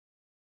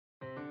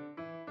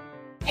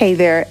Hey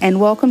there,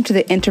 and welcome to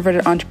the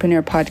Introverted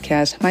Entrepreneur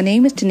Podcast. My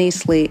name is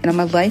Denise Lee, and I'm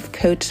a life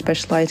coach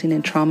specializing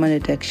in trauma and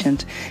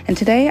addictions. And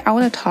today I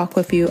want to talk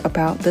with you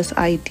about this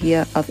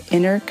idea of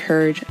inner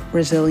courage,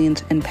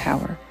 resilience, and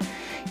power.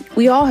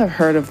 We all have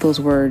heard of those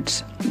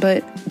words,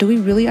 but do we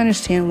really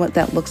understand what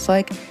that looks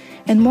like?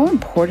 And more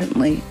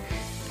importantly,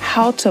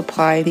 how to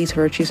apply these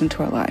virtues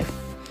into our life?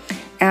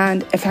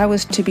 And if I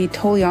was to be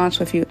totally honest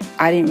with you,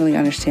 I didn't really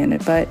understand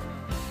it, but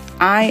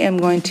I am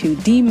going to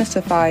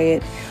demystify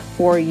it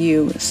for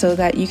you so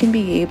that you can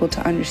be able to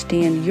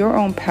understand your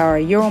own power,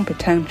 your own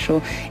potential,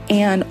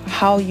 and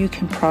how you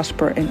can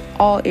prosper in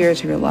all areas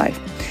of your life.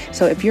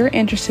 So if you're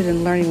interested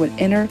in learning what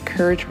inner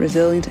courage,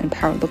 resilience, and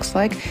power looks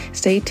like,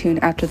 stay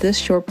tuned. After this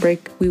short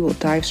break, we will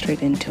dive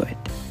straight into it.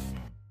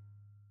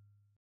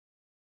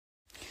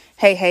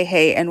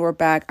 Hey, and we're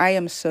back. I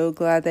am so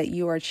glad that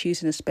you are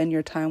choosing to spend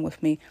your time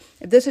with me.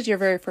 If this is your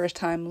very first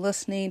time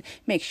listening,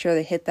 make sure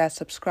to hit that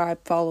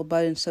subscribe, follow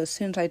button, so as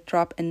soon as I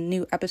drop a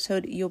new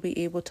episode, you'll be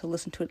able to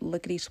listen to it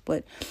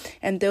lickety-split.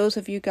 And those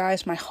of you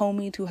guys, my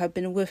homies who have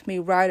been with me,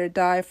 ride or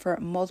die for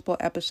multiple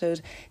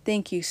episodes,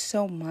 thank you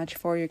so much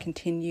for your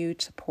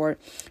continued support.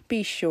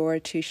 Be sure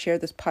to share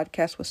this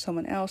podcast with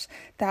someone else.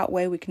 That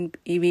way we can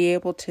be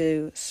able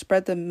to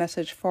spread the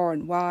message far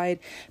and wide.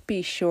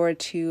 Be sure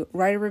to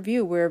write a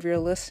review wherever you're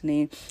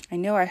listening. I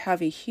know I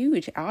have a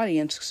huge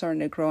audience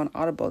starting to grow on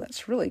Audible.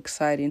 That's really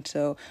exciting.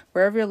 So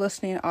wherever you're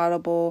listening,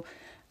 Audible,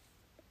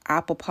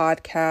 Apple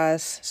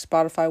Podcasts,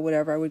 Spotify,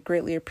 whatever, I would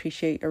greatly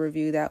appreciate a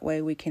review. That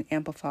way we can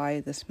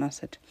amplify this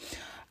message.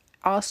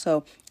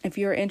 Also, if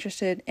you're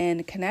interested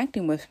in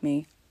connecting with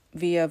me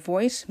via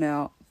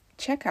voicemail,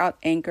 check out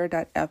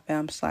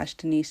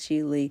anchor.fm/Denise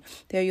G. Lee.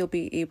 There you'll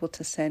be able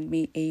to send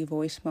me a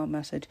voicemail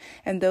message.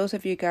 And those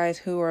of you guys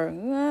who are,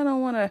 I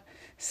don't want to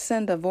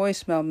send a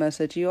voicemail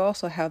message, you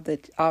also have the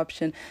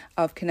option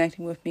of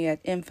connecting with me at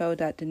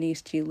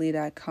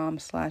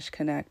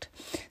info.deniseglee.com/connect.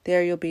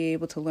 There you'll be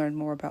able to learn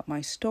more about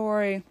my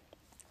story,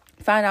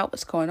 find out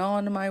what's going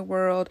on in my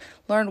world,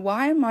 learn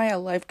why am I a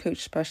life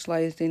coach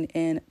specializing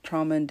in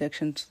trauma and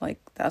addictions.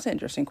 Like, that's an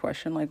interesting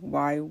question. Like,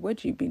 why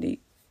would you be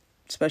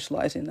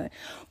specializing in that?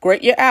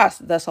 Great, you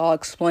asked. That's all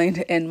explained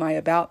in my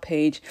About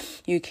page.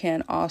 You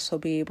can also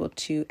be able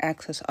to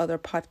access other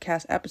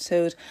podcast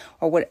episodes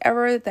or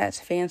whatever that's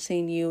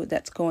fancying you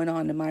that's going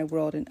on in my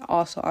world. And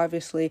also,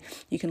 obviously,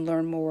 you can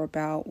learn more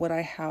about what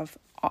I have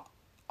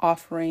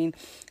offering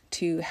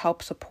to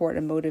help support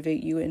and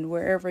motivate you in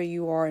wherever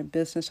you are in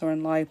business or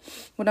in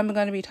life. What I'm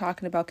going to be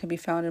talking about can be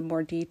found in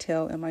more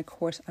detail in my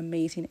course,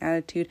 Amazing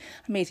Attitude.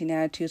 Amazing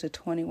Attitude is a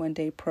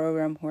 21-day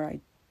program where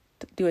I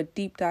do a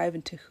deep dive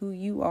into who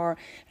you are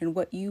and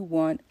what you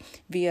want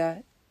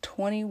via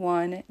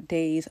 21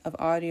 days of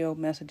audio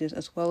messages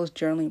as well as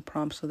journaling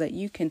prompts so that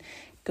you can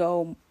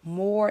go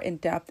more in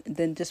depth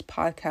than just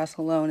podcast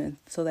alone, and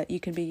so that you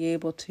can be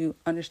able to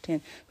understand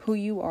who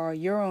you are,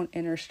 your own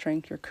inner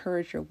strength, your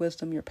courage, your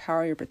wisdom, your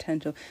power, your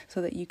potential,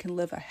 so that you can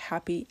live a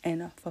happy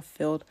and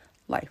fulfilled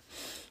life.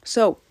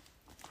 So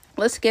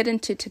let's get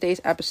into today's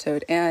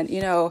episode. And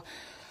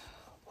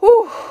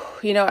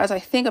as I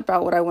think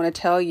about what I want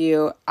to tell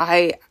you,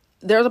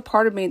 there's a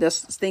part of me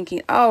that's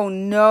thinking, oh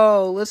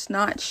no, let's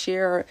not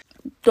share.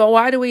 So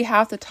why do we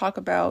have to talk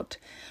about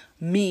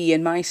me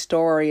and my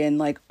story and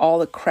like all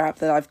the crap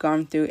that I've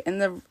gone through?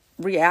 And the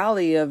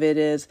reality of it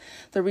is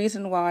the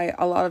reason why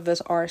a lot of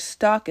us are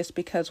stuck is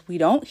because we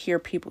don't hear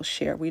people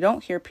share. We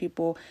don't hear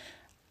people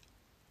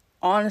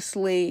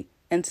honestly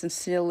and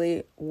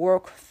sincerely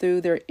work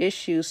through their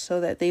issues so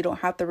that they don't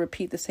have to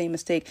repeat the same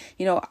mistake.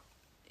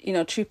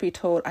 Truth be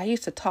told, I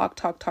used to talk,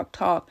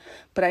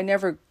 but I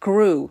never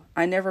grew.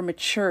 I never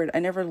matured. I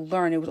never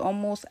learned. It was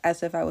almost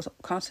as if I was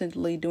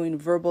constantly doing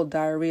verbal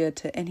diarrhea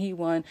to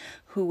anyone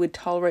who would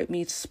tolerate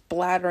me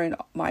splattering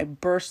my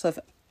bursts of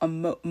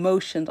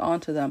emotions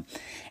onto them.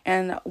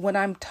 And when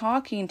I'm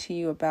talking to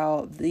you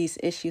about these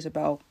issues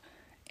about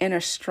inner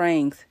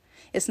strength,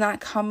 it's not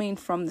coming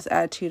from this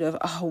attitude of,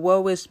 oh,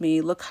 woe is me,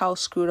 look how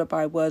screwed up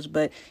I was,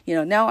 but,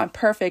 now I'm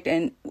perfect,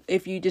 and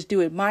if you just do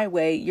it my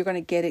way, you're going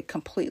to get it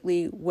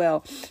completely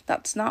well.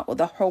 That's not what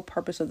the whole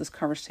purpose of this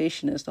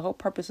conversation is. The whole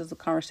purpose of the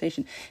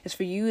conversation is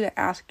for you to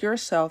ask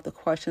yourself the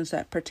questions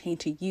that pertain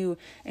to you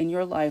and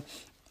your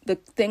life. The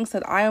things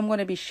that I am going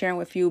to be sharing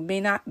with you may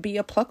not be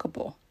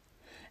applicable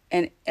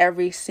in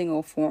every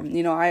single form.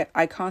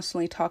 I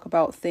constantly talk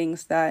about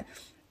things that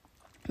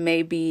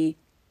may be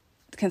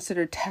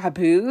considered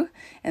taboo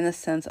in the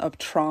sense of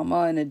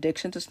trauma and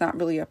addictions. It's not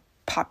really a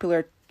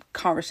popular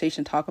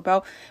conversation to talk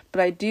about, but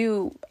I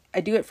do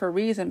it for a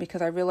reason,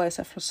 because I realize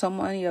that for so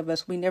many of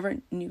us, we never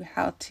knew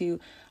how to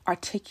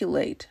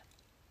articulate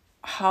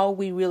how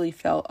we really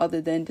felt, other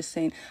than just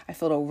saying, I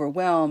felt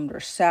overwhelmed or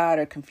sad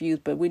or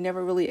confused, but we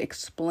never really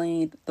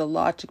explained the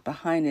logic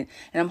behind it.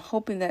 And I'm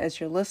hoping that as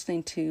you're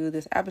listening to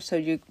this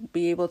episode, you'll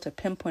be able to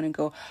pinpoint and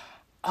go,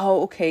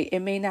 oh, okay, it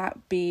may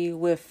not be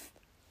with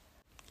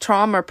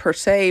trauma per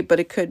se, but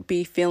it could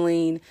be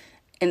feeling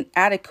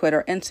inadequate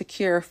or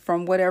insecure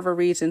from whatever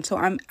reason. So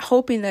I'm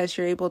hoping that as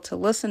you're able to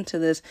listen to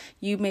this,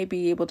 you may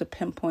be able to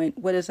pinpoint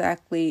what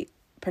exactly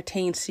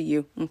pertains to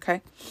you.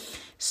 Okay.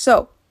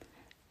 So,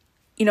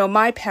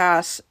 my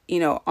past,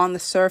 on the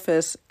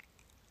surface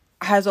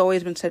has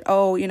always been said,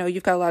 oh,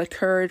 you've got a lot of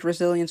courage,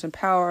 resilience, and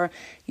power.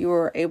 You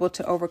were able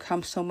to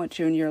overcome so much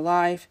in your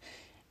life.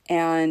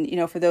 And,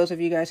 for those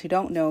of you guys who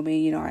don't know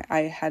me,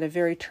 I had a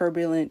very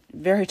turbulent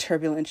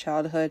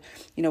childhood,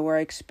 where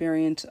I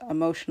experienced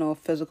emotional,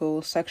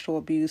 physical, sexual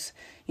abuse,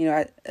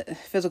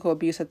 physical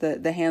abuse at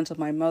the hands of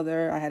my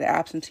mother. I had an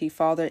absentee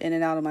father in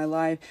and out of my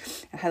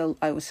life.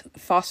 I was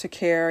foster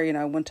care,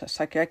 I went to a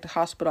psychiatric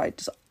hospital.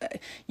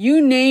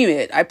 You name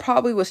it. I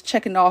probably was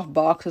checking off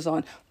boxes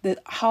on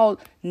how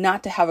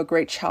not to have a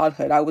great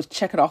childhood. I was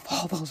checking off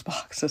all those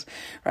boxes,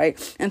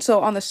 right? And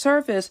so on the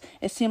surface,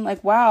 it seemed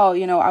like, wow,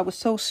 I was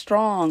so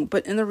strong.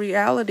 But in the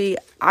reality,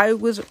 I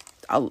was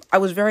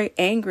very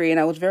angry and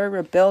I was very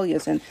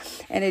rebellious. And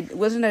it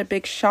wasn't a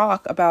big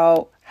shock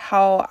about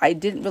how I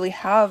didn't really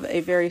have a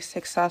very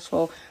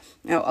successful,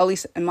 at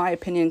least in my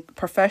opinion,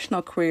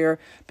 professional career,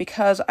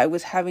 because I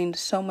was having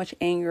so much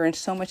anger and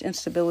so much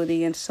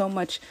instability and so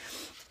much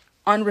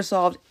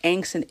unresolved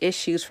angst and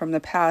issues from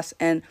the past.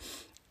 And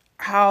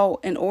how,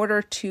 in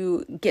order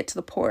to get to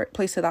the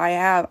place that I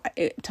have,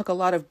 it took a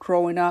lot of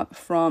growing up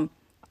from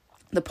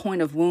the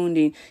point of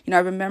wounding. I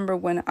remember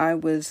when I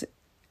was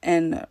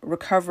in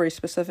recovery,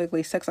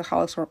 specifically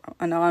Sexaholics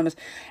Anonymous,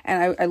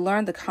 and I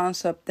learned the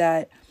concept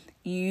that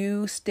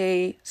you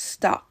stay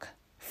stuck,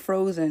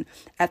 frozen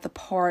at the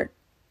part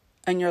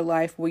in your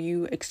life where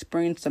you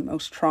experience the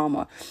most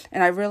trauma.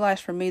 And I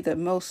realized for me that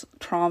most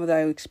trauma that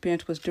I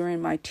experienced was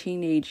during my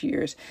teenage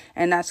years.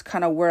 And that's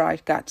kind of where I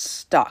got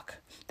stuck,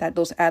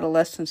 those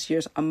adolescence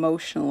years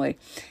emotionally.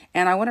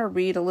 And I want to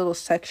read a little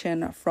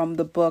section from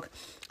the book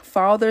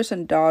Fathers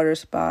and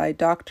Daughters by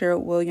Dr.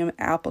 William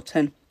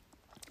Appleton.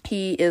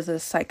 He is a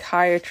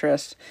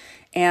psychiatrist,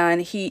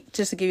 and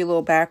just to give you a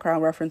little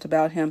background reference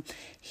about him,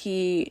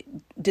 he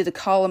did a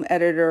column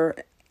editor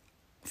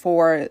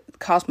for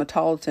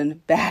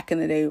Cosmopolitan back in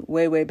the day,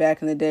 way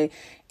back in the day.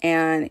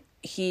 And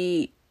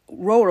he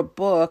wrote a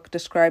book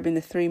describing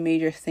the 3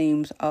 major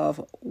themes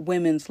of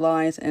women's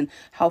lives and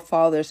how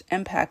fathers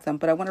impact them.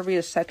 But I want to read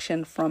a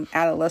section from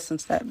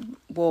Adolescence that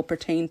will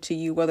pertain to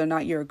you, whether or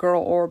not you're a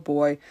girl or a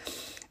boy,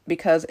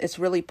 because it's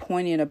really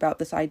poignant about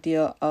this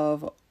idea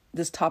of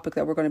this topic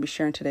that we're going to be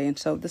sharing today. And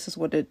so this is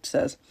what it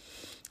says.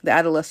 The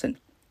adolescent.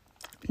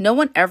 No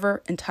one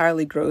ever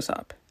entirely grows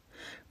up.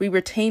 We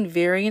retain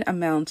varying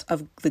amounts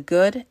of the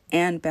good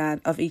and bad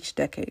of each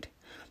decade,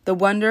 the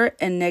wonder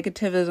and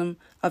negativism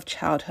of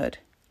childhood,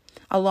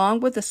 along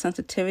with the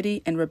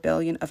sensitivity and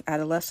rebellion of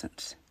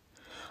adolescence.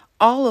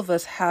 All of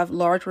us have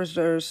large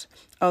reserves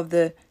of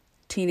the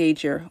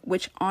teenager,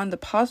 which on the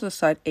positive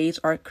side aids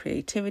our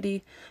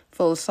creativity,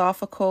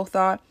 philosophical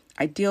thought,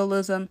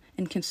 idealism,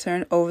 and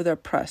concern over the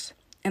oppressed.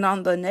 And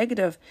on the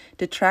negative,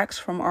 detracts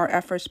from our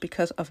efforts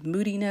because of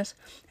moodiness,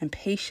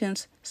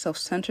 impatience,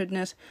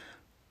 self-centeredness,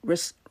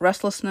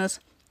 restlessness,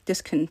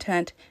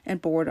 discontent,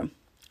 and boredom.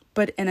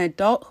 But an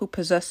adult who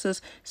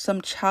possesses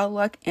some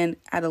childlike and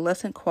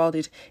adolescent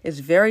qualities is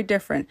very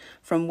different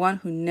from one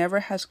who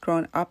never has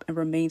grown up and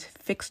remains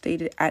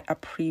fixated at a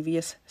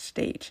previous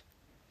stage.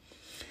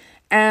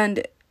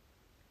 And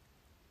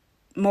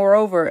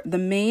moreover, the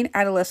main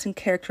adolescent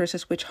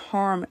characteristics which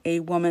harm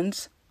a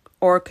woman's,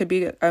 or it could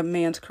be a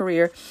man's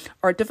career,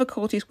 are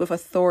difficulties with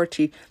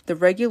authority, the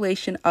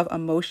regulation of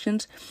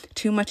emotions,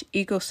 too much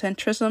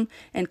egocentrism,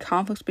 and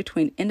conflicts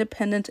between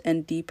independence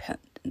and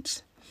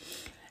dependence.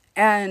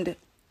 And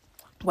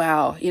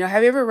wow,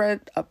 have you ever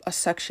read a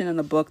section in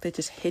a book that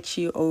just hits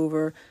you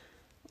over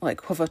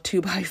like with a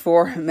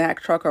 2x4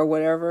 Mack truck or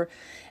whatever?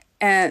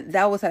 And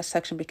that was that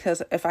section,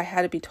 because if I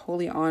had to be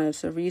totally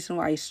honest, the reason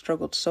why I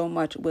struggled so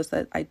much was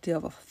that idea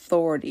of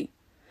authority.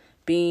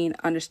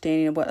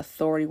 Understanding of what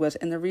authority was.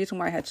 And the reason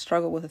why I had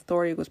struggled with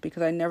authority was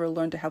because I never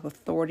learned to have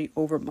authority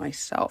over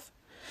myself.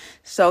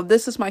 So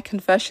this is my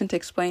confession to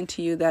explain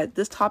to you that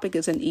this topic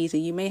isn't easy.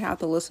 You may have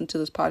to listen to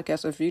this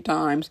podcast a few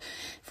times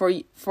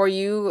for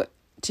you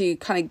to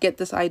kind of get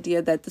this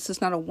idea that this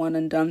is not a one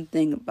and done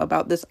thing,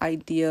 about this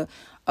idea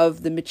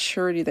of the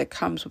maturity that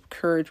comes with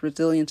courage,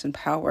 resilience, and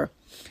power.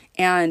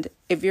 And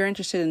if you're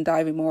interested in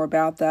diving more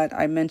about that,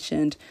 I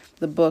mentioned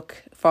the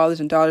book Fathers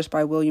and Daughters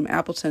by William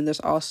Appleton. There's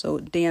also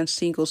Dan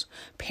Siegel's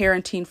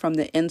Parenting from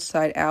the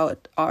Inside Out.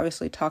 It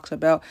obviously talks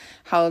about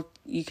how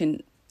you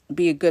can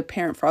be a good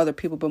parent for other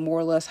people, but more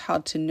or less how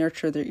to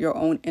nurture your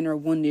own inner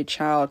wounded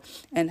child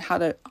and how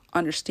to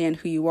understand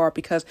who you are.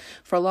 Because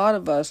for a lot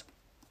of us,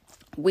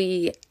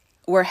 we're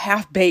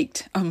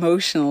half-baked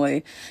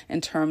emotionally in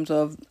terms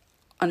of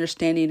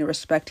understanding and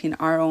respecting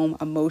our own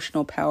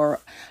emotional power.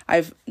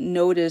 I've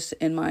noticed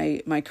in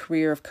my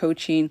career of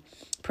coaching,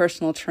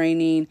 personal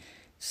training,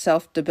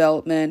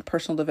 self-development,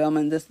 personal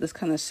development, this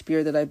kind of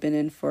sphere that I've been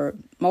in for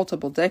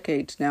multiple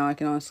decades now, I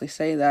can honestly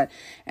say that.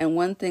 And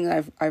one thing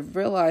I've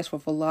realized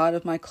with a lot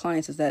of my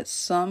clients is that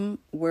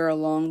somewhere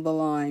along the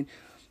line,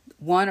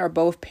 one or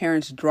both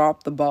parents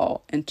drop the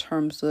ball in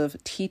terms of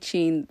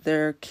teaching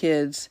their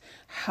kids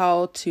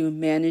how to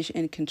manage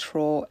and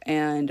control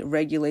and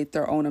regulate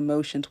their own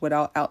emotions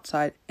without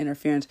outside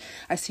interference.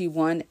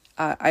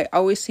 I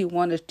always see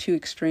one of two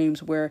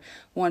extremes where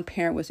one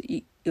parent was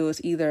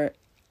either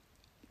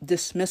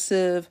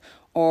dismissive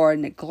or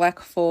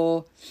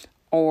neglectful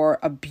or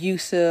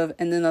abusive,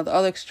 and then the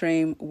other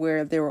extreme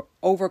where they were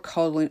over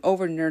cuddling,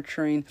 over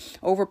nurturing,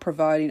 over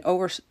providing,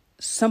 over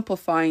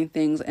simplifying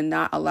things and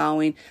not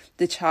allowing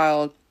the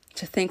child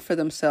to think for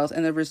themselves.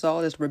 And the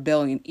result is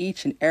rebellion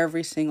each and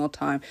every single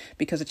time,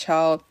 because a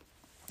child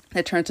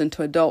that turns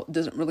into adult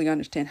doesn't really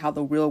understand how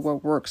the real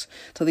world works.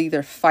 So they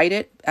either fight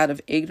it out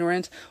of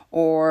ignorance,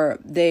 or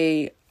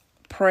they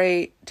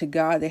pray to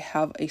God they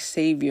have a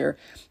savior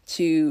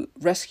to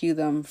rescue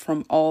them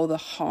from all the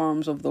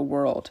harms of the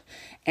world.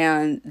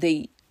 And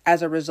they,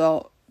 as a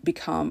result,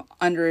 become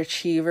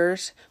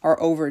underachievers or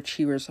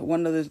overachievers,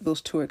 one of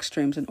those two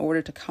extremes, in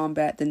order to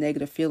combat the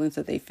negative feelings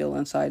that they feel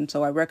inside. And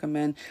so I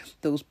recommend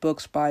those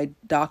books by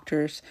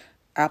Doctors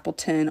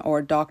Appleton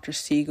or Dr.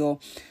 Siegel,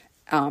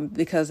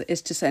 because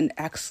it's just an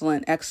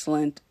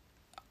excellent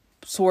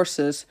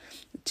sources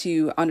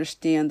to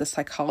understand the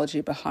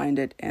psychology behind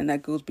it. And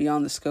that goes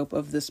beyond the scope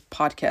of this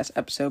podcast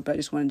episode, but I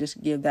just want to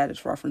just give that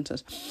as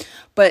references.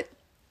 But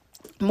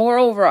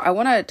moreover, I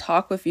want to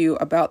talk with you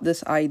about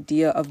this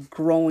idea of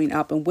growing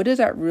up and what does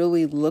that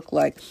really look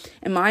like.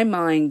 In my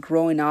mind,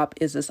 growing up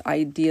is this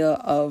idea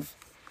of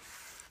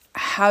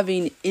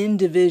having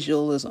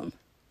individualism,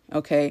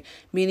 okay?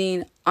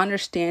 Meaning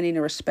understanding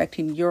and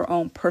respecting your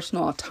own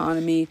personal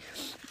autonomy,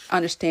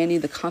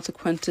 understanding the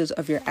consequences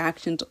of your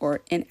actions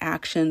or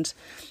inactions.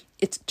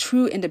 It's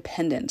true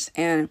independence.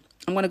 And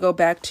I'm going to go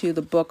back to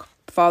the book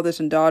Fathers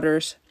and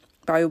Daughters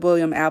by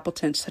William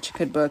Appleton. Such a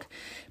good book.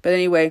 But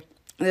anyway,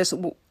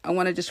 I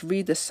want to just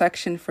read this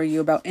section for you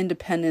about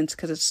independence,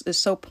 because it's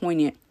so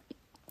poignant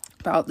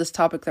about this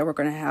topic that we're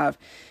going to have.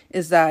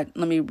 Is that,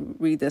 let me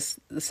read this.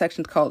 The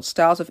section's called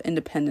Styles of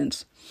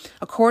Independence.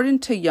 According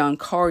to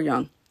Carl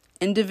Jung,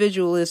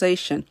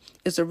 individualization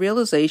is the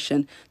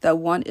realization that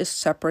one is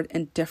separate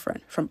and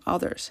different from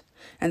others,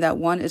 and that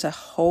one is a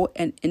whole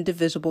and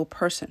indivisible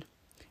person.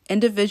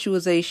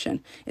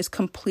 Individualization is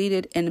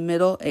completed in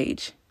middle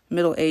age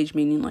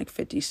meaning like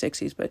 50s,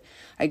 60s, but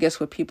I guess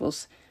with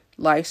people's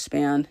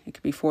lifespan, it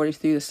could be 40s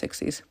through the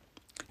 60s.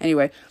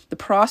 Anyway, the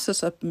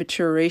process of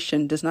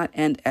maturation does not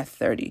end at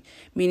 30,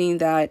 meaning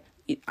that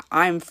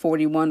I'm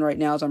 41 right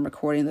now as I'm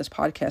recording this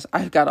podcast.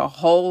 I've got a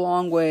whole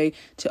long way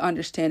to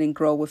understand and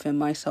grow within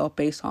myself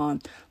based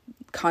on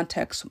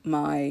context.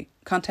 My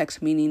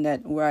context meaning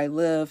that where I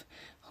live,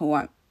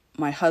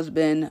 my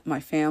husband, my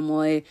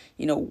family,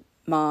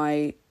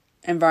 my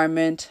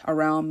environment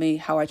around me,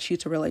 how I choose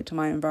to relate to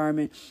my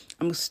environment.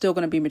 I'm still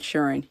going to be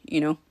maturing,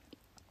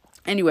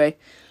 Anyway,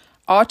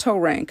 Otto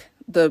Rank,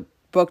 the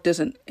book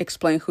doesn't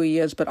explain who he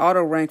is, but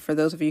Otto Rank, for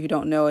those of you who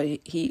don't know,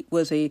 he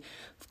was a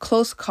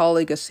close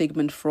colleague of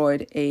Sigmund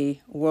Freud,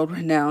 a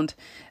world-renowned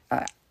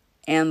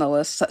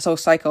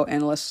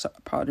psychoanalyst,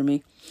 pardon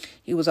me.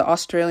 He was an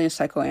Australian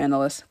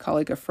psychoanalyst,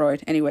 colleague of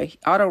Freud. Anyway,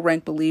 Otto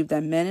Rank believed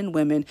that men and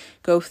women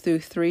go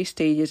through 3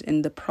 stages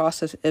in the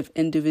process of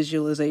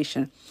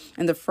individualization.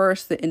 In the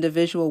first, the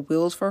individual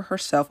wills for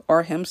herself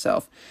or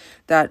himself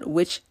that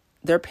which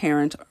their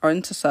parents or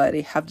in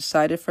society have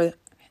decided for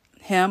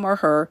him or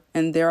her,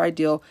 and their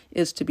ideal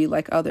is to be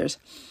like others.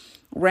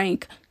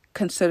 Rank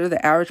consider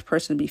the average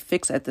person to be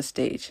fixed at this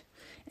stage.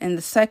 In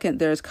the second,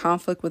 there is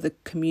conflict with the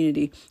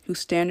community whose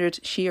standards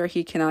she or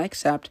he cannot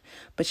accept,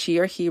 but she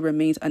or he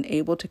remains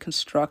unable to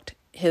construct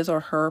his or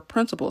her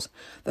principles.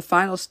 The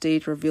final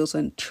stage reveals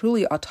a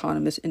truly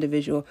autonomous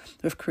individual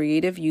with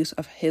creative use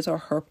of his or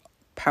her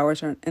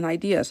powers and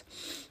ideas.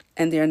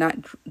 And they are not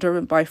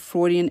driven by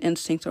Freudian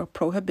instincts or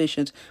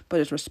prohibitions, but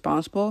is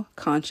responsible,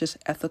 conscious,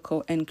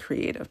 ethical, and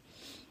creative.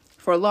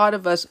 For a lot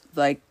of us,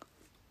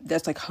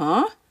 that's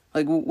huh?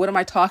 What am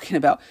I talking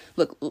about?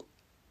 Look,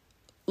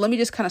 let me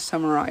just kind of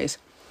summarize.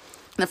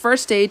 In the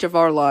first stage of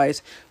our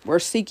lives, we're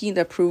seeking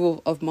the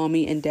approval of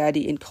mommy and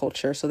daddy in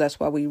culture. So that's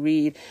why we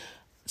read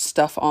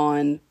stuff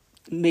on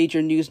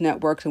major news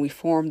networks and we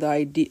form the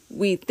idea.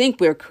 We think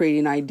we're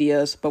creating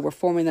ideas, but we're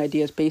forming the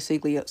ideas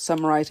basically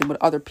summarizing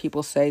what other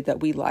people say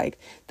that we like,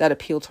 that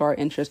appeal to our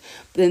interests.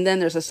 And then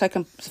there's a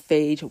second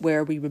stage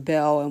where we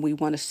rebel and we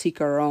want to seek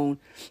our own,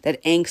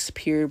 that angst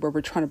period where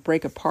we're trying to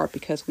break apart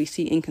because we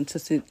see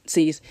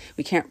inconsistencies.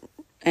 We can't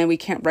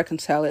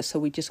reconcile it, so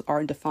we just are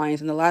in defiance.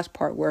 And the last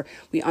part where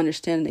we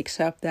understand and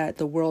accept that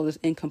the world is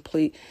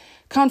incomplete,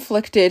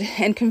 conflicted,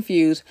 and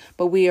confused,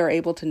 but we are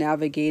able to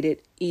navigate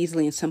it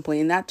easily and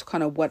simply. And that's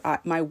kind of what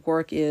my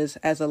work is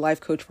as a life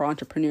coach for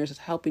entrepreneurs, is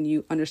helping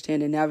you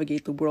understand and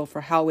navigate the world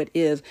for how it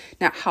is,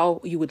 not how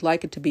you would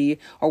like it to be,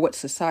 or what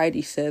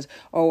society says,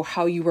 or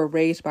how you were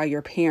raised by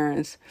your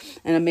parents.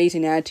 An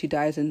Amazing Attitude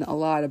dives in a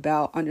lot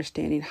about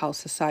understanding how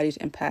society's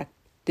impact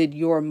did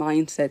your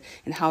mindset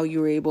and how you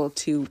were able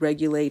to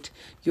regulate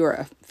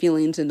your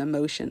feelings and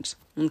emotions.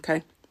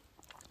 Okay.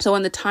 So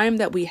in the time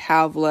that we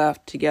have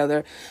left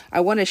together,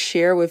 I want to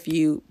share with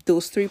you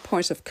those 3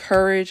 points of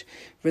courage,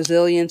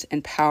 resilience,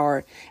 and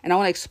power. And I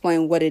want to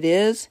explain what it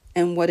is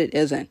and what it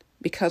isn't.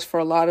 Because for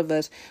a lot of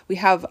us,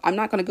 I'm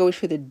not going to go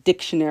through the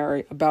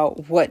dictionary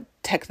about what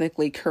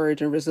technically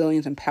courage and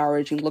resilience and power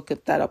is. You can look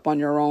at that up on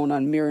your own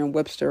on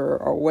Merriam-Webster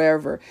or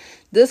wherever.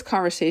 This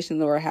conversation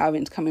that we're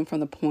having is coming from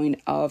the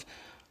point of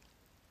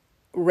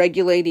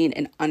regulating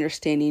and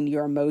understanding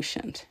your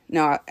emotions.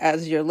 Now,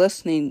 as you're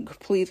listening,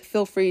 please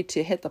feel free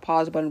to hit the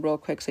pause button real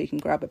quick so you can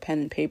grab a pen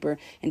and paper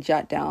and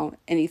jot down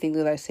anything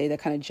that I say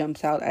that kind of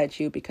jumps out at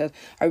you, because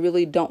I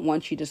really don't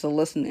want you just to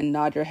listen and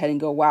nod your head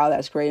and go, wow,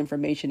 that's great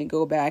information, and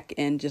go back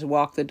and just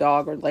walk the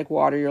dog or like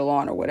water your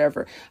lawn or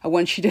whatever. I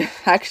want you to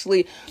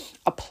actually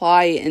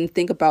apply and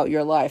think about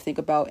your life. Think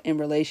about in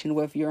relation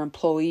with your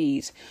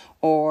employees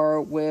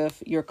or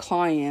with your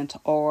client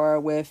or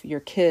with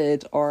your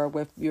kids or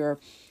with your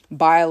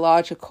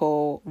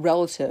biological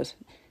relatives.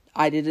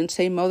 I didn't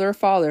say mother or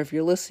father. If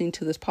you're listening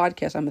to this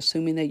podcast, I'm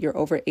assuming that you're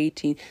over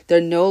 18. They're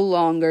no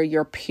longer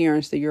your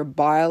parents. They're your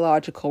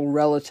biological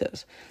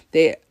relatives.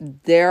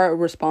 Their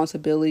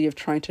responsibility of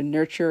trying to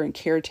nurture and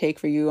caretake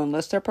for you,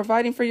 unless they're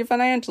providing for you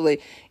financially,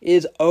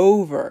 is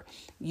over.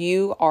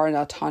 You are an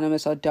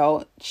autonomous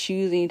adult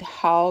choosing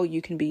how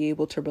you can be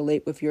able to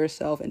relate with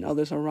yourself and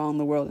others around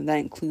the world. And that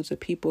includes the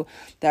people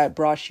that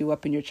brought you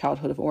up in your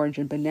childhood of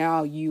origin. But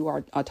now you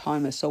are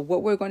autonomous. So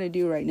what we're going to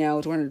do right now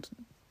is we're going to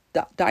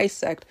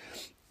dissect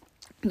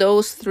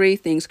those 3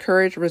 things: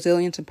 courage,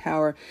 resilience, and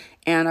power.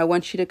 And I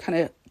want you to kind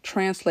of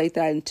translate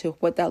that into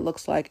what that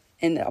looks like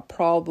in a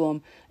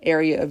problem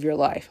area of your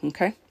life.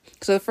 Okay.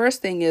 So the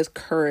first thing is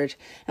courage.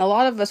 And a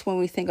lot of us, when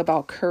we think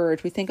about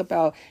courage, we think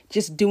about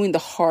just doing the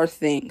hard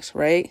things,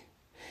 right?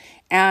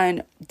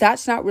 And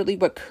that's not really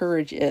what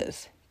courage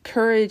is.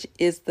 Courage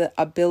is the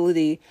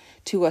ability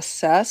to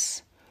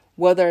assess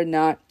whether or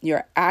not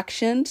your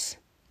actions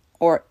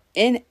or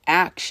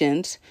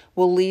inactions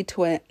will lead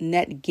to a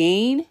net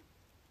gain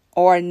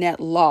or a net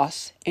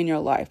loss in your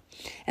life.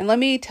 And let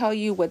me tell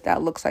you what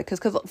that looks like.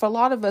 Because for a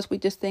lot of us, we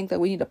just think that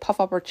we need to puff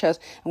up our chest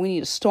and we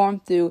need to storm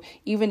through,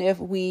 even if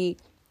we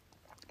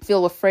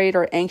feel afraid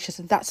or anxious.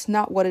 And that's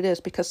not what it is.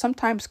 Because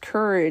sometimes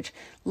courage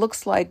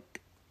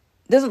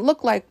doesn't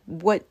look like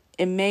what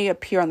it may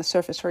appear on the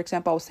surface. For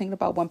example, I was thinking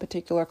about one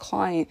particular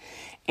client,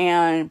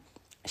 and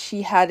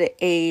she had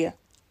a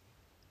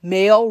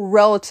male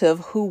relative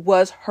who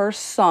was her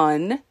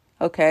son.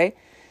 Okay.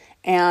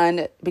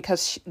 And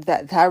because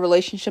that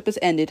relationship is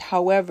ended.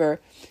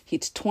 However,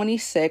 he's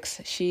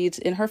 26, she's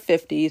in her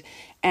 50s,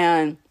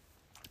 and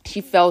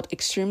she felt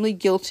extremely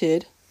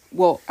guilted,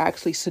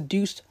 actually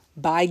seduced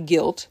by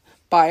guilt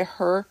by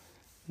her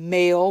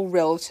male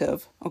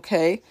relative,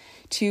 okay,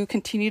 to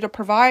continue to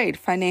provide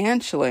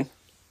financially.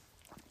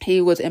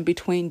 He was in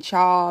between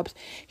jobs.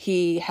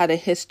 He had a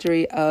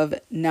history of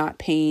not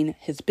paying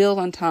his bill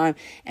on time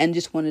and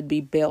just wanted to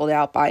be bailed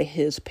out by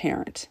his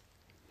parents,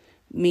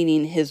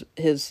 meaning his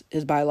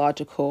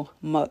biological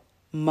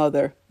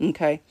mother,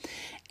 okay?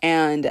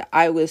 And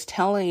I was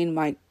telling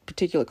my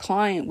particular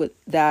client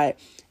that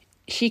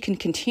she can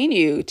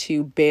continue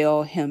to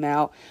bail him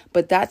out,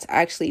 but that's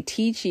actually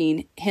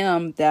teaching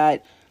him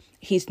that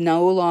he's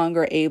no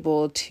longer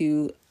able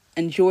to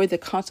enjoy the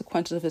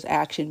consequences of his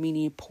action,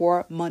 meaning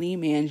poor money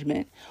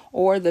management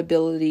or the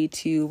ability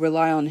to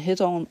rely on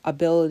his own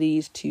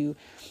abilities to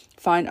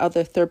find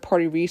other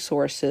third-party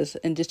resources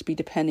and just be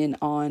dependent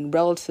on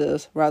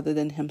relatives rather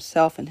than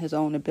himself and his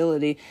own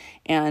ability.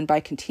 And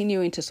by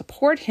continuing to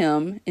support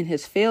him in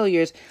his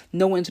failures,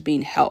 no one's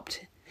being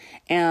helped.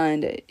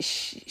 And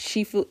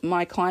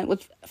my client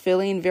was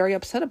feeling very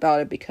upset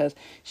about it because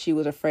she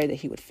was afraid that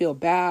he would feel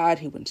bad,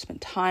 he wouldn't spend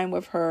time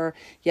with her,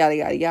 yada,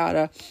 yada,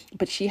 yada.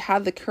 But she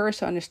had the courage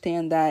to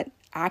understand that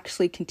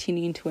actually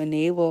continuing to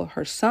enable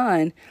her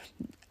son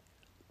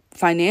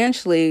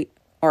financially,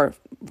 or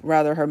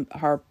rather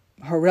her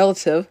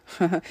relative,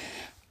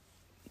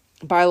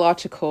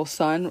 biological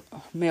son,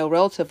 male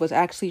relative, was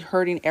actually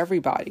hurting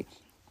everybody.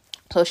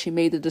 So she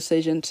made the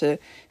decision to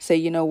say,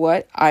 you know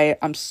what,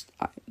 I'm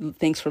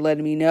thanks for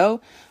letting me know.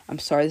 I'm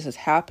sorry this is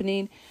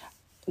happening.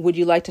 Would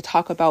you like to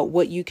talk about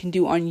what you can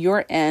do on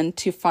your end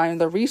to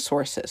find the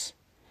resources?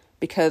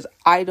 Because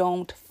I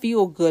don't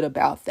feel good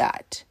about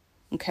that.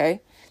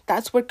 Okay?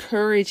 That's what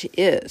courage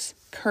is.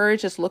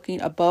 Courage is looking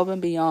above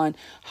and beyond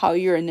how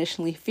you're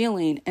initially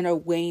feeling and are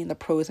weighing the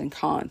pros and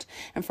cons.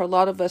 And for a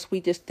lot of us, we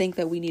just think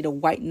that we need a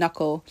white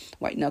knuckle.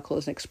 White knuckle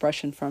is an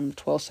expression from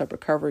 12-step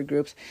recovery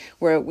groups,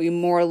 where we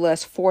more or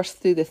less force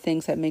through the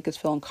things that make us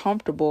feel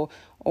uncomfortable,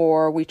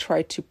 or we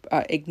try to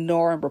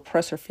ignore and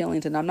repress our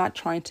feelings. And I'm not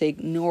trying to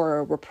ignore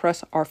or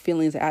repress our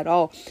feelings at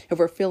all. If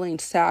we're feeling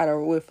sad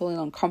or we're feeling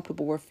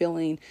uncomfortable, we're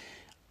feeling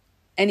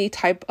any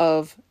type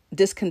of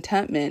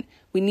discontentment,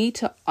 we need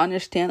to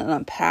understand and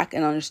unpack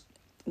and understand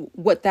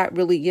what that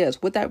really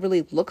is, what that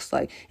really looks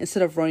like,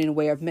 instead of running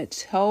away. I've met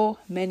so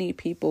many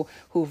people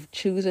who've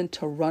chosen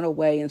to run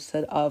away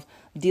instead of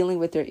dealing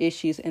with their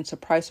issues, and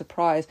surprise,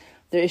 surprise,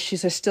 their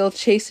issues are still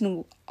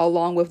chasing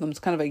along with them. It's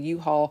kind of a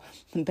U-Haul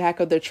in the back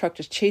of their truck,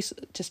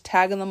 just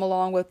tagging them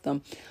along with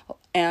them.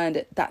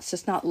 And that's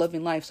just not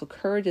living life. So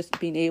courage is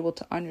being able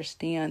to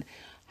understand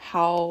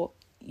how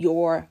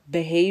your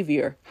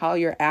behavior, how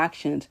your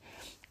actions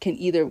can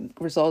either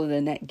result in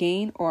a net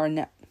gain or a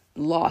net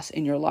loss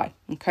in your life.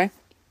 Okay.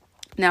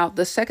 Now,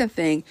 the second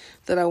thing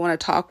that I want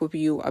to talk with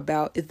you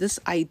about is this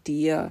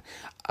idea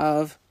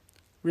of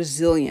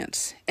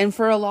resilience. And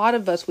for a lot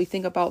of us, we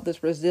think about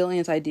this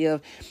resilience idea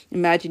of,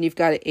 imagine you've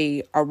got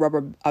a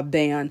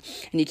band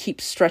and you keep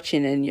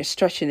stretching it and you're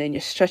stretching it and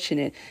you're stretching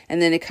it. And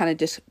then it kind of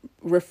just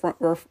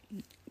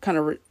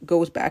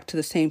goes back to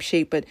the same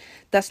shape. But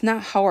that's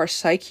not how our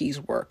psyches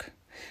work.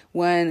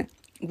 When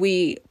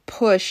we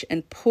push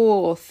and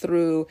pull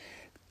through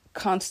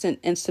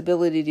constant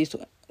instabilities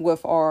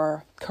with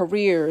our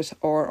careers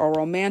or our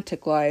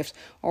romantic lives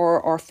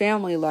or our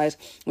family lives,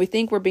 we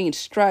think we're being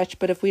stretched.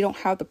 But if we don't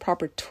have the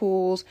proper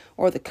tools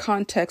or the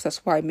context,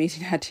 that's why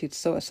Amazing Attitude is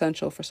so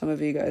essential for some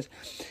of you guys.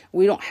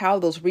 We don't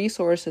have those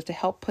resources to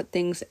help put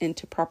things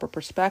into proper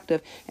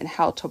perspective and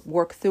how to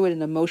work through it in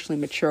an emotionally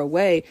mature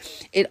way.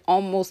 It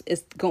almost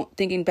is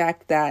thinking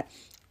back that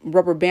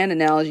rubber band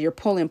analogy, you're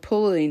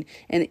pulling,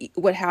 and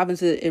what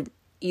happens is it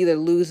either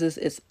loses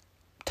its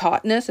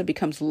tautness, it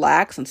becomes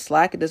lax and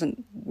slack, it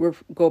doesn't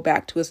go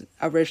back to its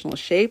original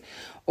shape,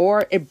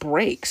 or it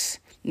breaks,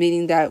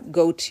 meaning that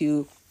go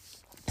to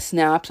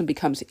snaps and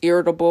becomes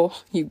irritable.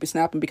 You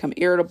snap and become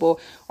irritable,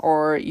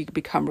 or you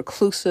become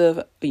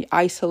reclusive, you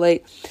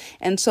isolate.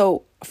 And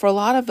so for a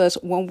lot of us,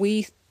 when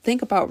we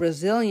think about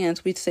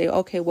resilience, we say,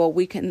 okay, well,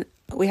 we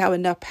have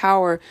enough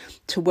power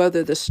to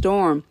weather the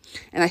storm.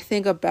 And I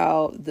think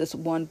about this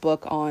one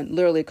book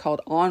literally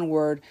called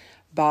Onward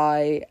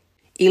by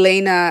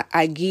Elena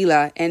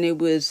Aguila, and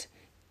it's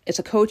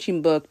a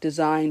coaching book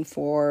designed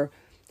for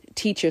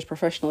teachers,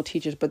 professional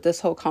teachers, but this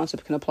whole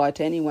concept can apply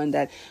to anyone,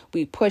 that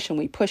we push and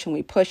we push and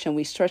we push and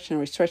we stretch and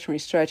we stretch and we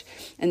stretch,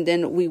 and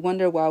then we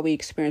wonder why we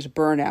experience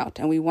burnout,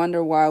 and we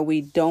wonder why we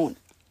don't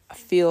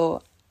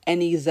feel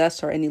any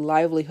zest or any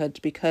livelihoods,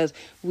 because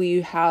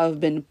we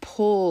have been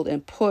pulled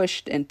and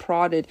pushed and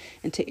prodded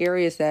into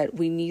areas that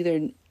we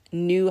neither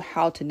knew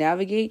how to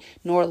navigate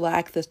nor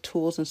lack the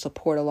tools and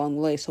support along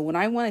the way. So when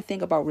I want to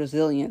think about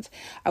resilience,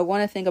 I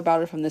want to think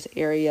about it from this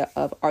area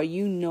of, are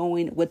you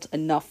knowing what's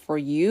enough for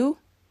you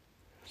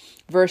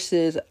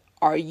versus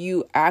are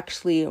you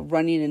actually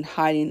running and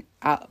hiding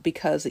out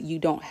because you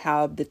don't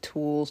have the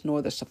tools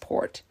nor the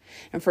support?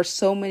 And for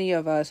so many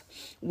of us,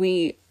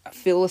 we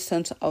feel a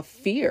sense of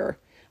fear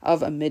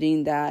of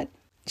admitting that,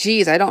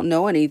 geez, I don't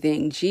know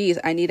anything. Geez,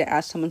 I need to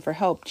ask someone for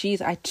help.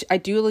 Geez, I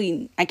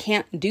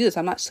can't do this.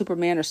 I'm not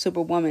Superman or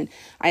Superwoman.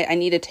 I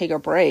need to take a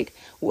break.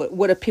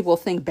 What if people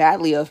think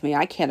badly of me?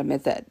 I can't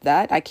admit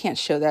that. I can't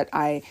show that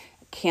I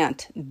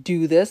can't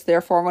do this.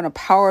 Therefore, I'm going to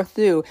power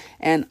through.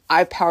 And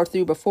I powered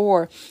through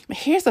before.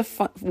 Here's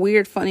the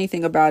weird, funny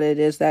thing about it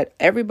is that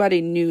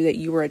everybody knew that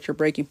you were at your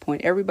breaking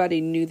point.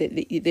 Everybody knew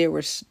that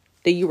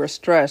you were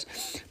stressed.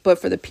 But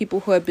for the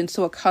people who have been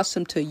so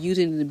accustomed to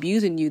using and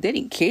abusing you, they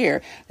didn't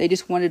care. They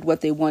just wanted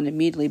what they wanted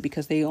immediately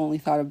because they only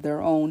thought of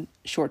their own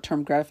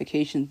short-term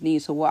gratification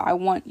needs. So what I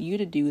want you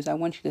to do is I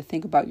want you to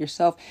think about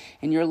yourself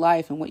and your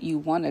life and what you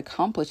want to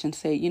accomplish and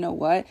say, you know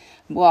what?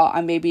 Well, I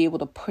may be able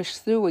to push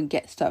through and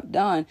get stuff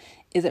done.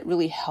 Is it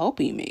really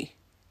helping me?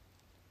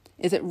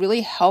 Is it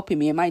really helping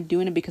me? Am I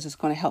doing it because it's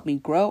going to help me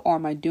grow, or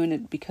am I doing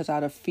it because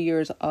out of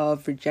fears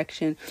of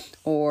rejection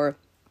or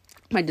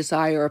my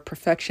desire of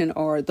perfection,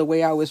 or the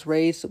way I was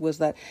raised was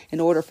that in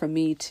order for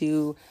me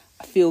to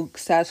feel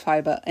satisfied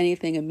about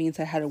anything, it means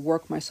I had to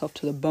work myself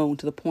to the bone,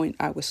 to the point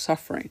I was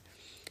suffering.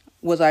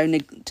 Was I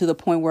to the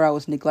point where I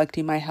was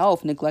neglecting my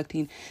health,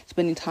 neglecting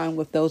spending time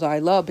with those I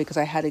love because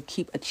I had to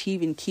keep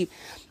achieving, keep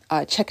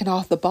checking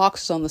off the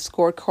boxes on the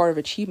scorecard of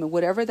achievement,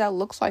 whatever that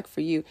looks like for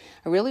you?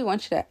 I really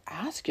want you to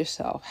ask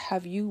yourself,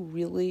 have you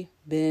really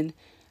been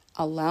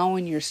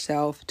allowing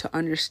yourself to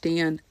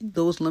understand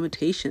those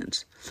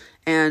limitations?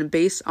 And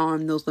based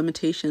on those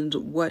limitations,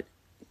 what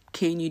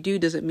can you do?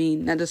 Doesn't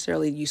mean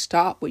necessarily you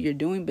stop what you're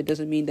doing, but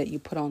doesn't mean that you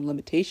put on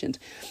limitations.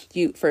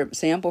 For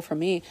example, for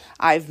me,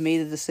 I've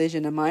made a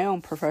decision in my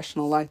own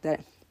professional life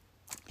that,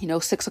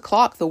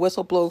 6:00, the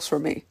whistle blows for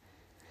me.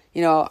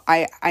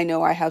 I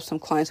know I have some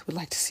clients who would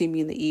like to see me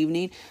in the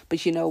evening,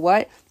 but you know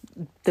what?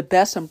 The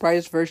best and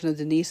brightest version of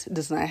Denise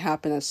does not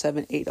happen at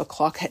 7, 8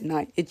 o'clock at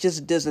night. It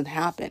just doesn't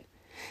happen.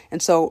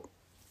 And so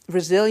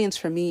resilience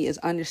for me is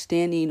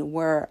understanding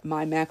where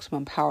my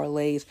maximum power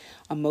lays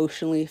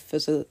emotionally,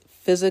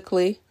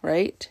 physically,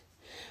 right?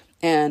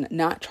 And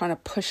not trying to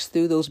push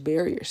through those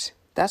barriers.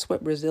 That's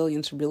what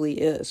resilience really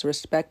is.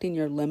 Respecting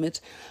your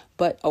limits,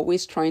 but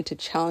always trying to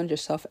challenge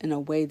yourself in a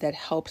way that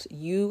helps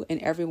you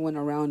and everyone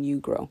around you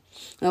grow.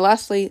 And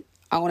lastly,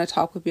 I want to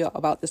talk with you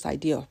about this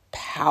idea of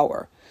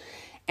power.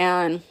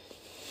 And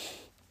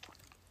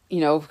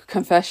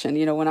confession,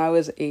 when I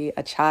was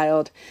a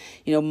child,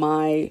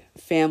 my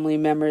family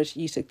members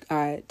used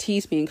to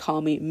tease me and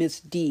call me Miss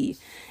D.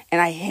 And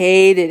I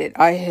hated it.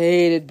 I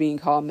hated being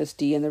called Miss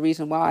D. And the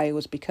reason why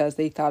was because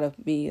they thought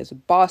of me as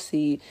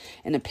bossy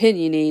and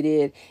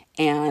opinionated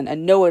and a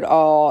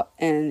know-it-all.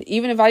 And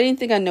even if I didn't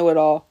think I know it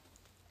all,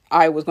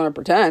 I was going to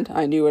pretend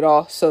I knew it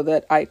all so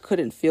that I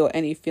couldn't feel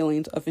any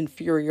feelings of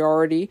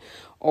inferiority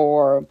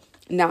or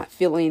not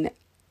feeling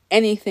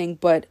anything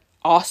but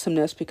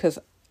awesomeness, because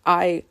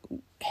I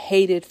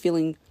hated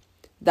feeling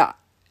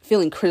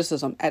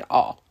criticism at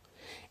all.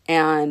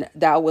 And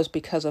that was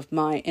because of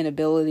my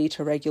inability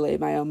to regulate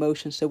my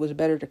emotions. So it was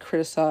better to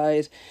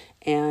criticize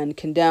and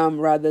condemn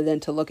rather than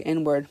to look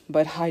inward.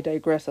 But I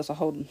digress. That's a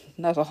whole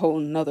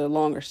another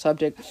longer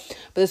subject.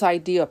 But this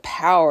idea of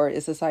power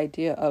is this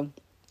idea of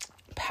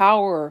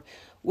power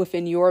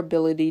within your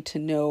ability to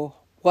know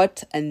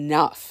what's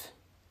enough,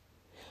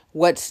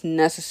 what's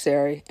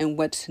necessary, and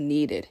what's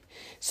needed.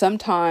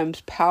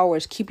 Sometimes power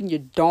is keeping your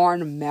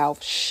darn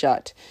mouth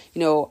shut.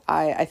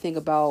 I think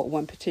about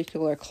one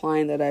particular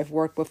client that I've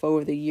worked with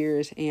over the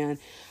years, and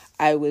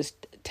I was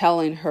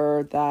telling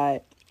her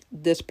that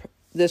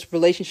this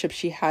relationship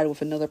she had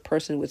with another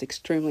person was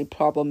extremely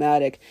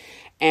problematic.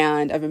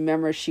 And I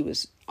remember she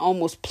was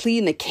almost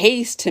pleading a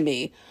case to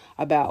me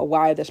about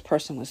why this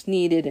person was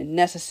needed and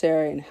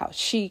necessary and how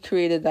she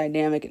created a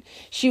dynamic. And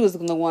she was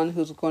the one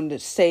who's going to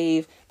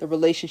save the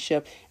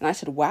relationship. And I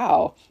said,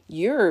 wow,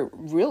 you're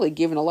really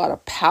giving a lot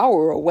of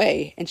power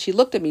away. And she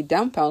looked at me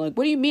dumbfounded, like,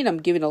 what do you mean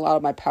I'm giving a lot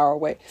of my power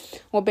away?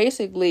 Well,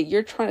 basically,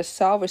 you're trying to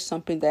salvage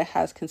something that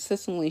has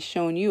consistently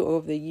shown you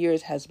over the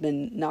years has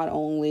been not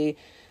only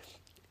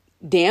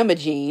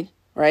damaging,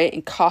 right,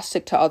 and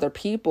caustic to other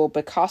people,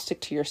 but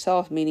caustic to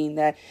yourself, meaning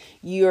that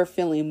you're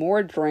feeling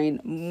more drained,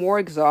 more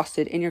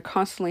exhausted, and you're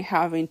constantly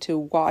having to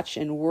watch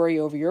and worry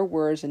over your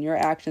words and your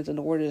actions in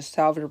order to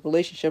salvage a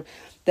relationship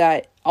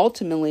that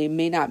ultimately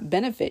may not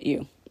benefit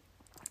you.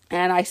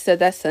 And I said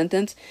that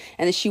sentence,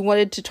 and then she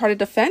wanted to try to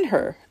defend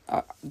her,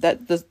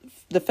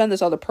 defend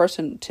this other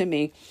person to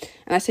me.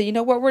 And I said, you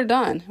know what, we're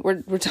done. We're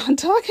done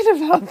talking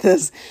about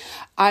this.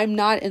 I'm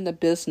not in the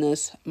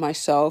business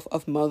myself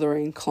of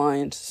mothering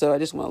clients. So I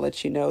just want to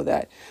let you know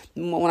that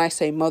when I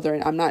say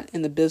mothering, I'm not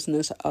in the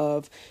business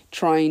of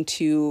trying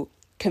to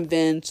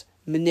convince,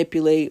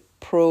 manipulate,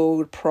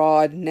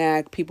 prod,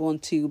 nag people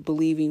into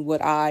believing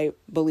what I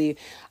believe.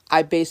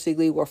 I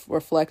basically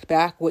reflect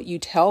back what you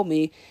tell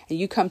me, and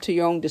you come to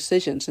your own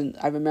decisions. And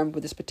I remember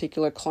with this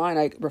particular client,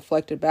 I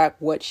reflected back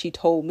what she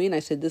told me, and I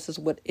said, this is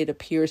what it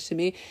appears to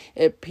me.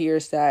 It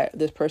appears that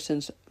this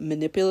person's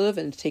manipulative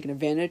and it's taking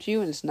advantage of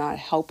you and it's not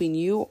helping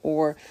you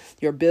or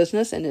your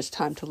business, and it's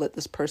time to let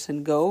this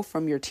person go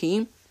from your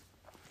team.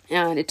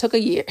 And it took a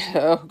year.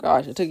 Oh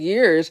gosh, it took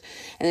years.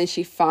 And then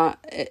she found,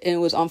 and it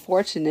was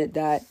unfortunate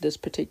that this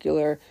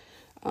particular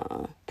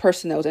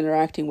person that was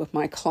interacting with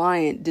my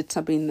client did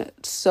something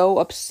so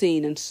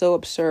obscene and so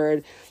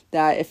absurd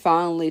that it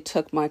finally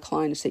took my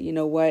client to say, you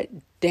know what,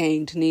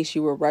 dang, Denise,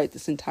 you were right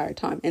this entire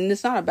time. And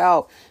it's not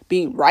about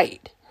being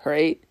right?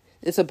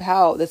 It's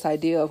about this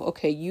idea of,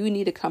 okay, you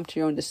need to come to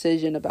your own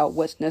decision about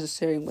what's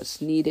necessary and what's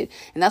needed.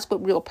 And that's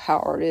what real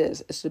power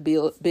is. It's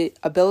the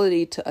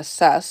ability to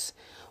assess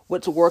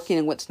what's working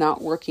and what's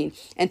not working,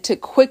 and to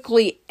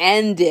quickly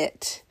end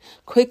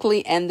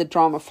the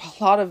drama. For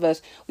a lot of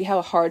us, we have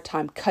a hard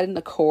time cutting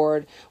the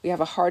cord. We have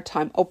a hard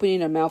time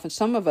opening our mouth. And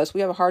some of us,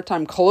 we have a hard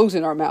time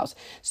closing our mouths.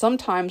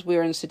 Sometimes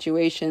we're in a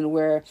situation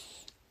where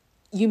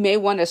you may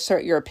want to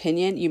assert your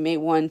opinion. You may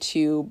want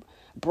to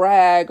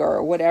brag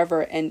or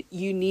whatever, and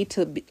you need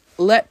to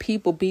let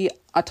people be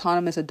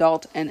autonomous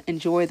adults and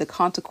enjoy the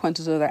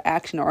consequences of their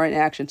action or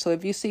inaction. So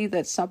if you see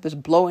that stuff is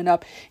blowing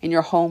up in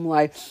your home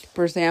life,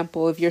 for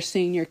example, if you're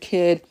seeing your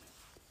kid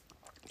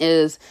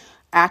is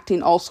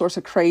acting all sorts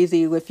of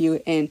crazy with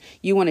you and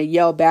you want to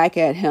yell back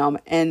at him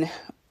and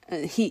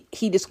he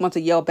just wants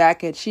to yell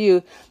back at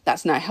you,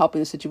 that's not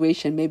helping the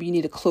situation. Maybe you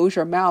need to close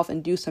your mouth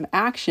and do some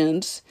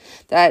actions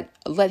that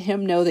let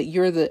him know that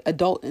you're the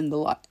adult in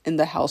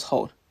the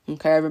household.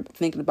 Okay, I'm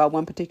thinking about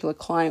one particular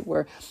client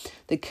where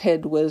the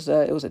kid was,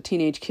 it was a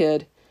teenage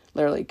kid,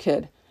 literally a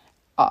kid,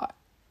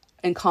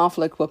 in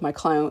conflict with my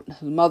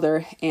client's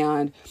mother,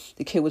 and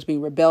the kid was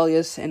being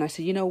rebellious. And I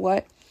said, you know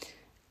what?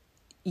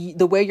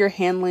 The way you're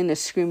handling the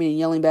screaming and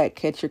yelling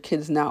back at your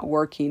kid's not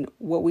working.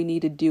 What we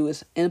need to do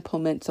is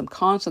implement some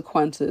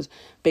consequences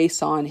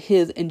based on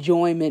his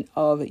enjoyment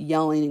of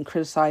yelling and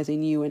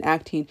criticizing you and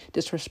acting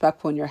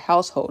disrespectful in your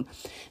household.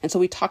 And so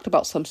we talked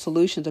about some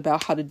solutions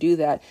about how to do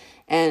that.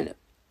 And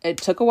it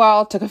took a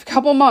while, took a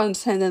couple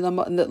months, and then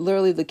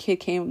literally the kid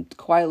came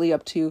quietly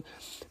up to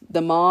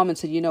the mom and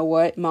said, you know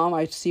what, Mom,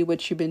 I see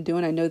what you've been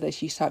doing. I know that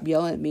she stopped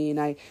yelling at me, and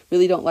I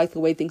really don't like the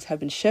way things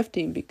have been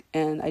shifting,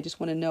 and I just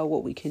want to know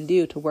what we can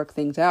do to work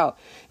things out.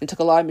 It took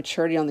a lot of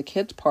maturity on the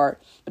kid's part,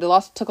 but it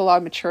also took a lot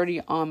of maturity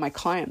on my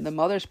client, the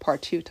mother's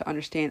part too, to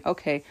understand,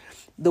 okay,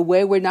 the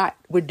way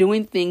we're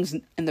doing things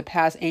in the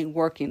past ain't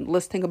working.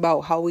 Let's think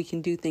about how we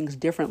can do things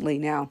differently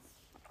now.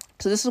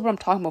 So this is what I'm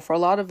talking about. For a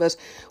lot of us,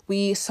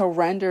 we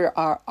surrender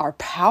our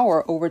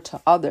power over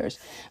to others,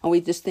 and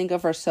we just think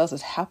of ourselves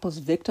as helpless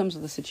victims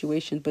of the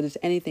situation, but it's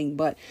anything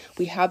but.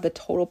 We have the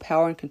total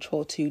power and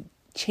control to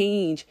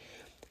change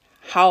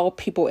how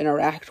people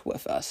interact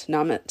with us.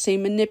 Now, I'm not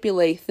saying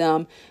manipulate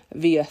them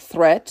via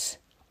threats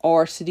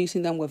or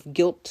seducing them with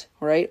guilt,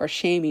 right, or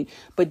shaming,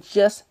 but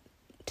just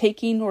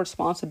taking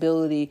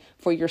responsibility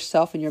for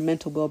yourself and your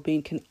mental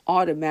well-being can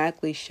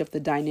automatically shift the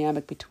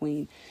dynamic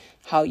between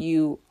how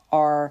you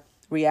are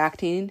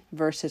reacting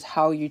versus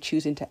how you're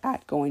choosing to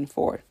act going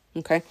forward.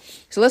 Okay,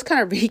 so let's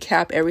kind of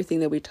recap everything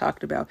that we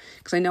talked about,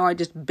 because I know I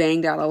just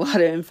banged out a lot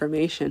of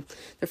information.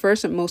 The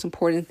first and most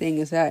important thing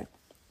is that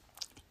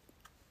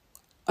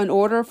in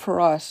order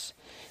for us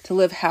to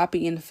live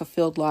happy and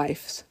fulfilled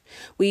lives,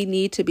 we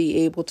need to be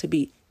able to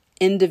be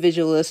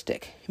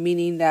individualistic,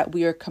 meaning that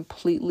we are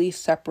completely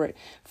separate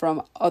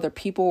from other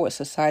people, what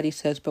society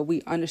says, but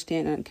we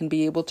understand and can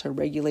be able to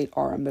regulate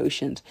our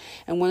emotions.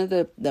 And one of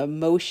the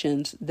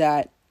emotions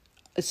that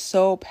is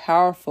so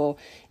powerful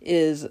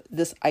is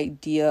this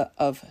idea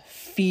of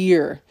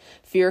fear.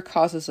 Fear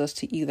causes us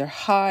to either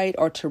hide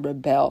or to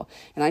rebel.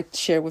 And I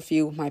share with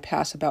you my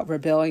past about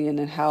rebellion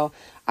and how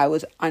I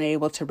was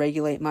unable to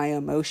regulate my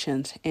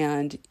emotions.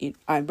 And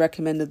I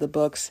recommended the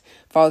books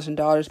Fathers and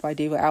Daughters by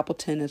David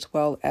Appleton, as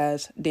well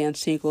as Dan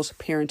Siegel's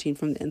Parenting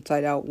from the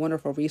Inside Out.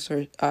 Wonderful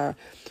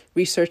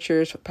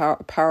researchers,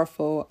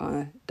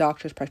 powerful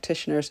doctors,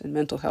 practitioners in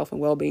mental health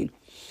and well-being.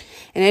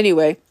 And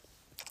anyway,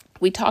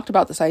 we talked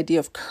about this idea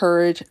of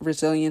courage,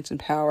 resilience, and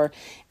power,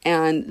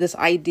 and this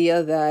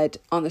idea that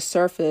on the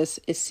surface,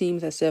 it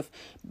seems as if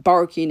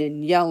barking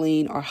and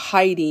yelling or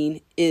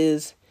hiding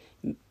it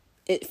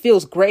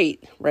feels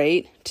great,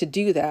 right, to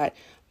do that,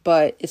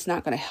 but it's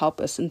not going to help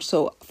us. And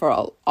so for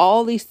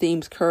all these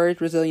themes,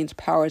 courage, resilience,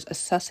 power, is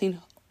assessing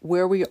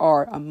where we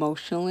are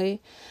emotionally,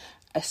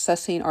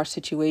 assessing our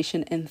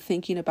situation, and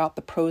thinking about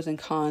the pros and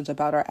cons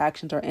about our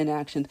actions or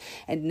inactions,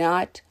 and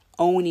not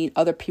owning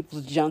other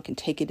people's junk and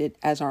taking it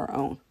as our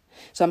own.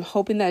 So I'm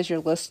hoping that as you're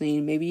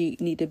listening, maybe you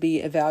need to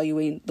be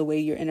evaluating the way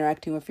you're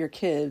interacting with your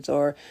kids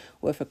or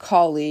with your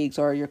colleagues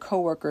or your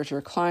coworkers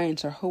or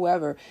clients or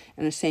whoever,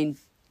 and are saying,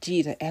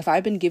 geez, have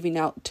I been giving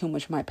out too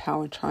much of my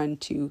power and trying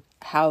to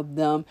have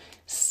them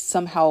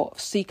somehow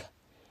seek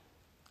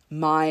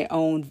my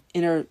own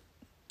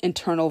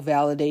internal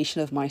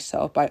validation of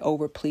myself by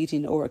over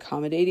pleasing, over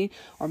accommodating?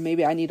 Or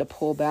maybe I need to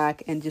pull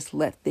back and just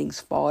let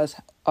things fall as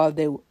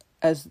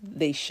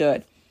they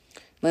should.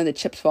 Let the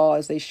chips fall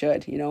as they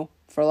should.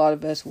 For a lot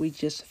of us, we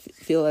just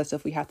feel as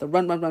if we have to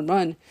run,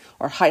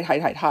 or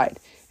hide.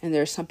 And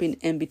there's something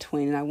in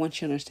between. And I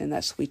want you to understand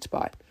that sweet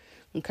spot.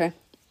 Okay.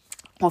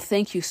 Well,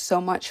 thank you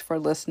so much for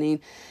listening.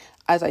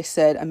 As I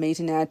said,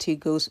 Amazing Attitude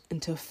goes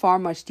into far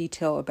much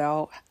detail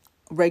about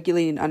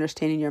regulating and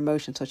understanding your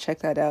emotions. So check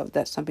that out.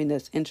 That's something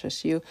that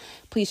interests you.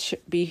 Please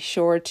be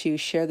sure to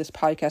share this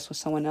podcast with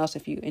someone else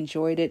if you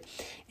enjoyed it.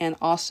 And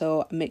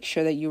also make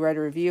sure that you write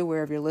a review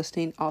wherever you're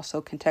listening. Also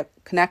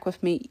connect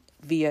with me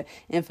via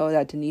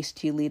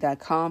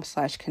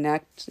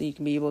info.deniseglee.com/connect, so you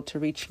can be able to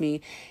reach me.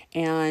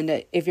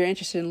 And if you're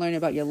interested in learning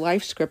about your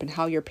life script and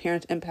how your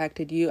parents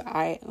impacted you,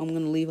 I am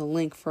going to leave a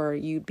link for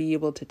you to be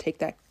able to take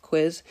that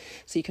quiz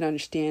so you can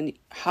understand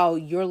how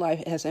your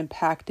life has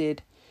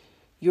impacted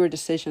your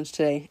decisions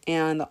today.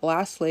 And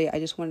lastly, I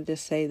just wanted to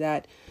say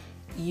that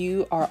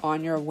you are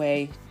on your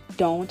way.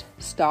 Don't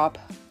stop.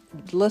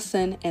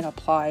 Listen and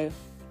apply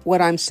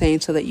what I'm saying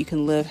so that you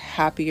can live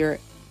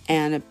happier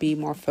and be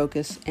more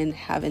focused and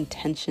have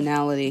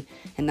intentionality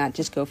and not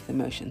just go for the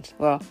motions.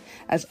 Well,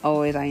 as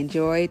always, I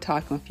enjoy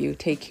talking with you.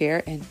 Take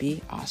care and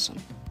be awesome.